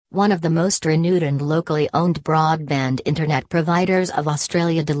one of the most renewed and locally owned broadband internet providers of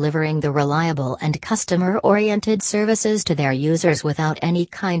Australia, delivering the reliable and customer-oriented services to their users without any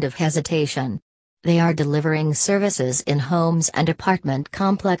kind of hesitation. They are delivering services in homes and apartment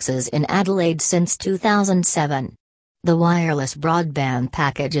complexes in Adelaide since 2007. The wireless broadband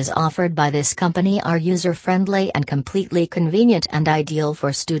packages offered by this company are user-friendly and completely convenient and ideal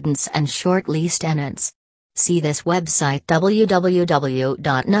for students and short-lease tenants. See this website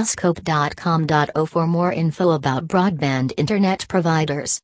www.nuscope.com.au for more info about broadband internet providers.